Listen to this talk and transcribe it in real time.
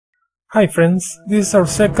Hi friends, this is our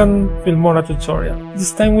second Filmora tutorial.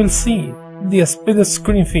 This time we'll see the split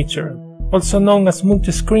screen feature, also known as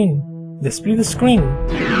multi-screen. The split screen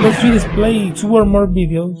lets you display 2 or more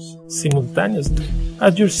videos simultaneously,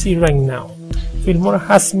 as you see right now. Filmora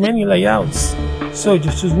has many layouts, so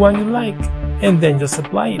just choose one you like and then just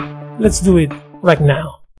apply it. Let's do it right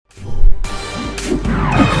now.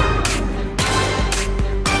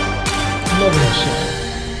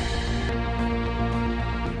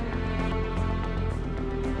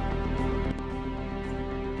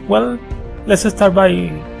 Well, let's start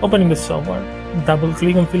by opening the software. Double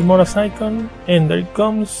click on Filmora's icon and there it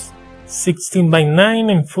comes, 16:9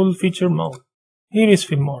 in full feature mode. Here is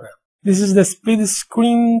Filmora. This is the split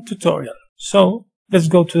screen tutorial. So let's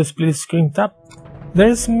go to the split screen tab.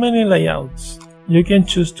 There's many layouts. You can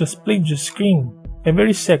choose to split your screen.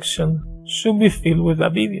 Every section should be filled with a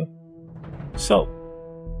video. So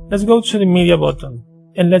let's go to the media button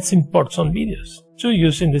and let's import some videos to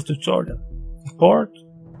use in this tutorial. Import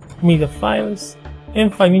media files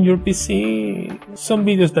and find in your PC some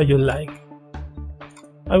videos that you like.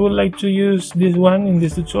 I would like to use this one in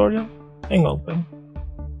this tutorial and open.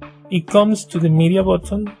 It comes to the media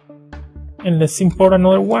button and let's import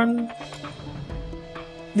another one.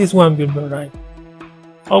 This one will be right.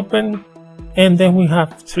 Open and then we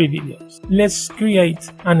have 3 videos. Let's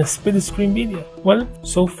create an split screen video. Well,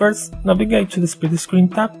 so first navigate to the split screen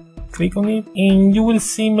tab, click on it and you will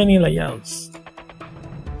see many layouts.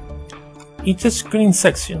 Each screen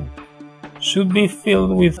section should be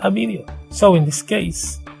filled with a video. So in this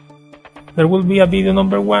case, there will be a video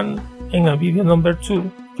number 1 and a video number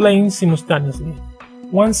 2 playing simultaneously.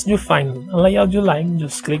 Once you find a layout you like,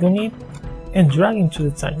 just click on it and drag into the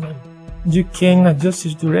timeline. You can adjust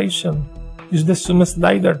its duration. Use the zoom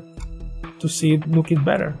slider to see it looking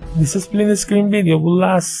better. This split screen video will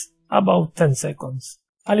last about 10 seconds.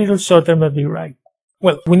 A little shorter may be right.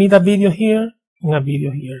 Well, we need a video here and a video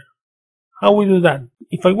here. How we do that?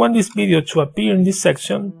 If I want this video to appear in this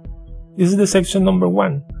section, this is the section number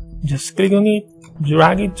 1. Just click on it,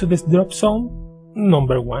 drag it to this drop zone,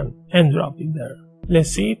 number 1, and drop it there. Let's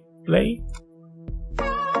see it, play.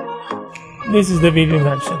 This is the video in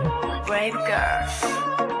action. Brave girl,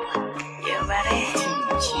 you ready?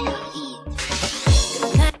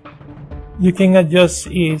 You can adjust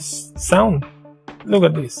his sound. Look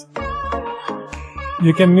at this.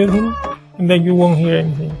 You can mute him and then you won't hear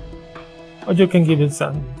anything. Or you can give it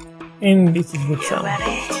sound. And this is good sound.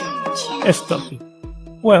 Stop it.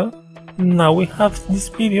 Well, now we have this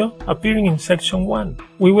video appearing in section 1.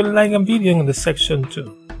 We will like a video in the section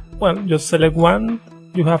 2. Well, just select one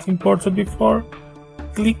you have imported before,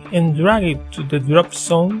 click and drag it to the drop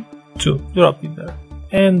zone to drop it there.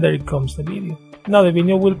 And there comes the video. Now the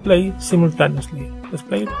video will play simultaneously. Let's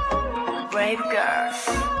play it. Brave girl.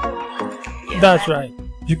 That's right.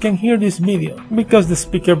 You can hear this video because the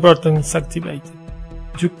speaker button is activated.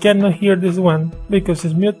 You cannot hear this one because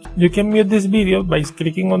it's mute. You can mute this video by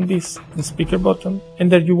clicking on this, the speaker button,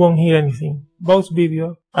 and then you won't hear anything. Both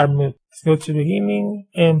videos are mute. Let's go to the beginning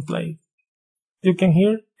and play. You can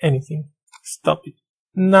hear anything. Stop it.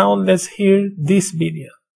 Now let's hear this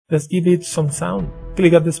video. Let's give it some sound.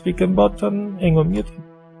 Click at the speaker button and unmute it.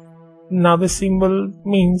 Now the symbol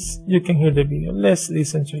means you can hear the video. Let's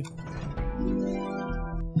listen to it.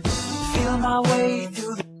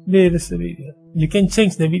 There is the video. You can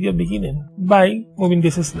change the video beginning by moving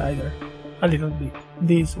this slider a little bit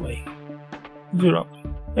this way. Drop it.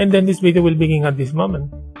 And then this video will begin at this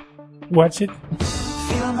moment. Watch it.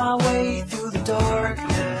 Feel my way through the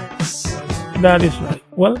darkness. That is right.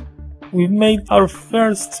 Well, we've made our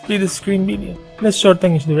first split screen video. Let's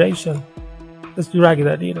shorten its duration. Let's drag it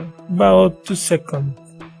a little, about 2 seconds.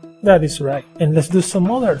 That is right. And let's do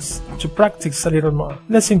some others to practice a little more.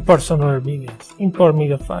 Let's import some other videos. Import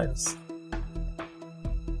media files.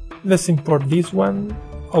 Let's import this one.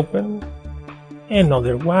 Open.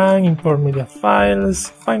 Another one. Import media files.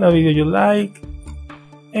 Find a video you like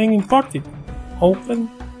and import it. Open.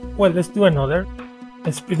 Well, let's do another.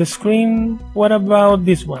 Let's split the screen. What about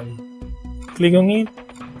this one? Click on it.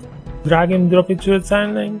 Drag and drop it to the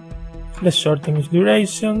timeline. Let's shorten its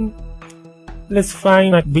duration. Let's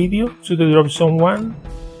find a video to the drop zone 1,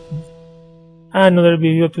 another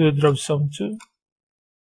video to the drop zone 2,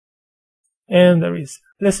 and there is.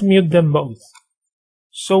 Let's mute them both,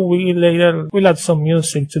 so we later will add some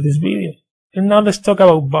music to this video. And now let's talk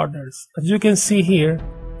about borders. As you can see here,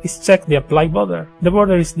 is check the apply border. The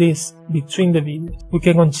border is this, between the videos. We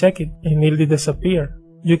can uncheck it and it will disappear.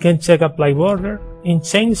 You can check apply border and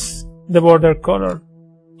change the border color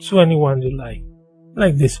to anyone you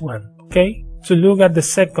like this one, okay? To look at the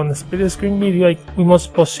second split screen video, we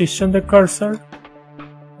must position the cursor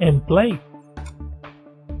and play.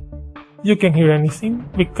 You can hear anything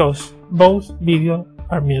because both videos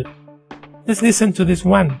are muted. Let's listen to this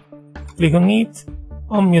one. Click on it,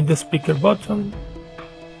 unmute the speaker button,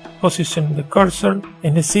 position the cursor,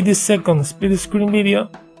 and let's see the second split screen video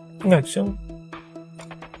in action.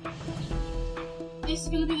 This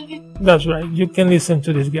will be the video. That's right, you can listen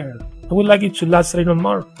to this girl. I would like it to last a little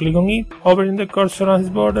more. Click on it, hovering the cursor on its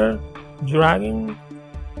border, dragging,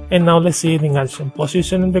 and now let's see it in action.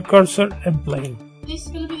 Positioning the cursor and playing. This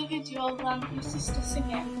will be the video when your sister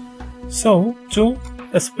singing. So, 2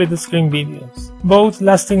 split screen videos, both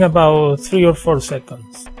lasting about 3 or 4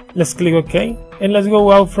 seconds. Let's click OK, and let's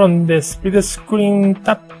go out from the split screen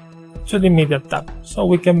tab to the media tab, so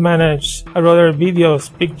we can manage our other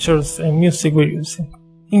videos, pictures, and music we're using.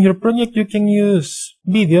 In your project, you can use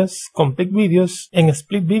videos, complete videos, and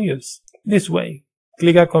split videos. This way,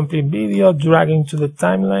 click a complete video, dragging to the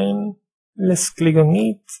timeline. Let's click on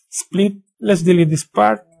it, split. Let's delete this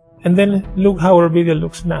part, and then look how our video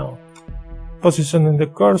looks now. Positioning the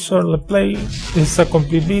cursor, let's play. This is a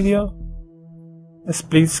complete video, a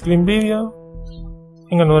split screen video,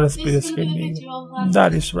 and another split screen video.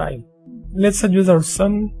 That is right. Let's adjust our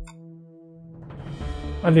sound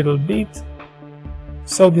a little bit.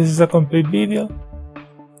 So this is a complete video.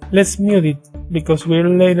 Let's mute it because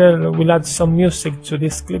later we'll add some music to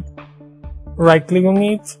this clip. Right click on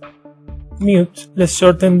it, mute. Let's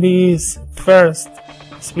shorten this first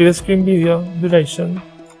split screen video duration,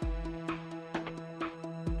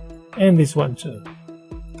 and this one too.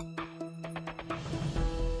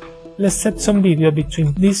 Let's set some video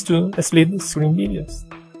between these two split screen videos.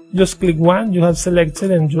 Just click one you have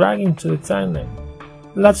selected and drag into the timeline.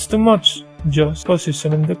 That's too much. Just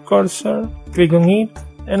positioning the cursor, click on it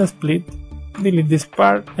and split. Delete this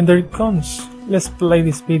part, and there it comes. Let's play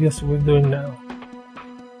this video as we're doing now.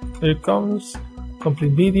 There it comes,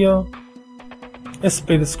 complete video, a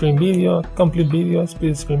split screen video, complete video,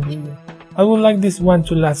 split screen video. I would like this one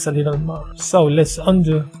to last a little more, so let's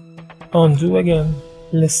undo again.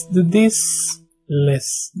 Let's do this,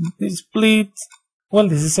 let's do this split. Well,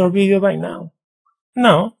 this is our video by now.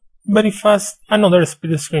 Now, very fast, another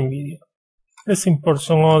split screen video. Let's import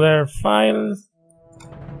some other files.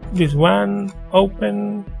 This one,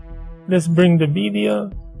 open. Let's bring the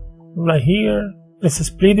video right here. Let's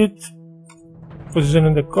split it.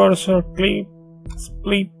 Positioning the cursor, click,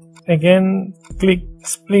 split, again, click,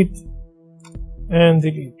 split, and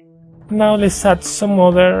delete. Now let's add some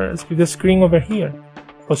other split screen over here.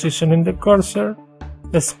 Positioning the cursor,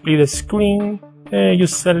 let's split the screen. You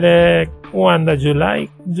select one that you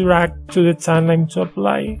like, drag to the timeline to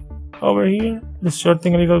apply. Over here, let's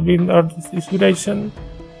shorten a little bit of this duration,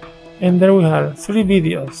 and there we have 3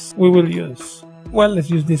 videos we will use. Well, let's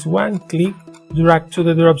use this one, click, drag to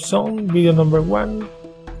the drop zone, video number 1,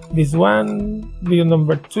 this one, video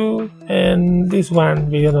number 2, and this one,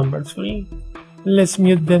 video number 3. Let's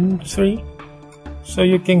mute them 3, so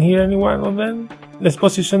you can hear any one of them. Let's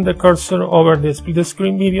position the cursor over the split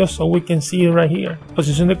screen video so we can see it right here.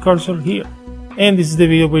 Position the cursor here. And this is the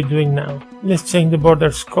video we're doing now. Let's change the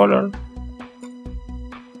border's color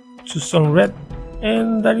to some red,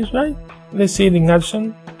 and that is right. Let's see it in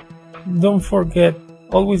action. Don't forget,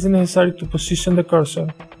 always necessary to position the cursor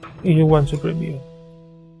if you want to preview.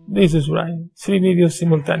 This is right, 3 videos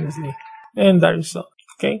simultaneously, and that is all,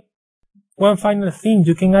 okay? One final thing,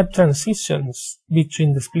 you can add transitions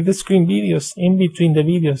between the split screen videos in between the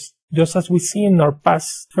videos, just as we see in our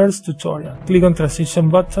first tutorial. Click on transition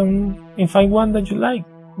button and find one that you like.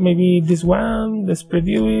 Maybe this one, let's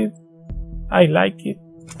preview it. I like it.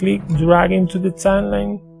 Click, drag into the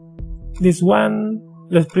timeline. This one,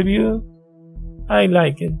 let's preview. I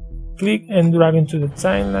like it. Click and drag into the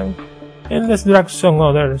timeline. And let's drag some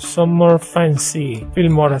others, some more fancy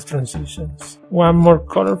Filmora transitions. One more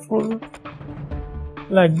colorful,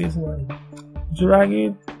 like this one. Drag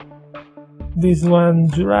it. This one,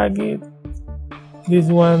 drag it. This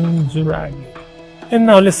one, drag it. And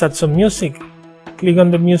now let's add some music. Click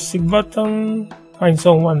on the music button, find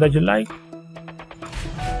someone that you like.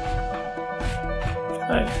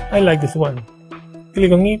 I like this one.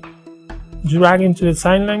 Click on it, drag into the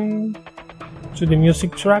timeline to the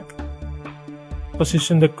music track,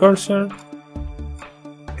 position the cursor,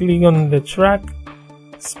 click on the track,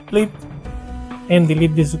 split, and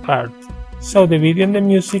delete this part, so the video and the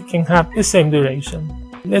music can have the same duration.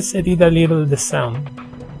 Let's edit a little the sound.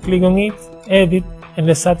 Click on it, edit, and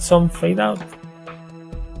let's add some fade out.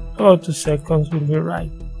 About 2 seconds will be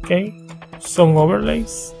right, okay? Some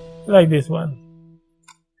overlays, like this one.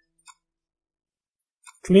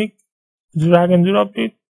 Click, drag and drop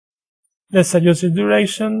it. Let's adjust the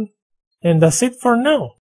duration, and that's it for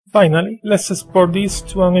now. Finally, let's export this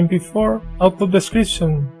to an MP4. Output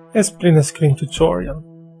description, a split screen tutorial.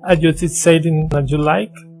 Adjust its setting as you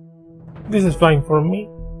like. This is fine for me.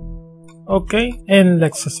 Okay, and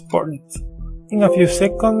let's export it. In a few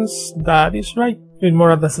seconds, that is right.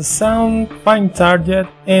 Filmora does a sound, find target,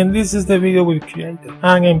 and this is the video we created,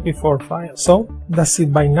 an MP4 file. So, that's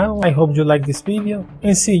it by now. I hope you like this video,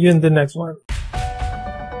 and see you in the next one.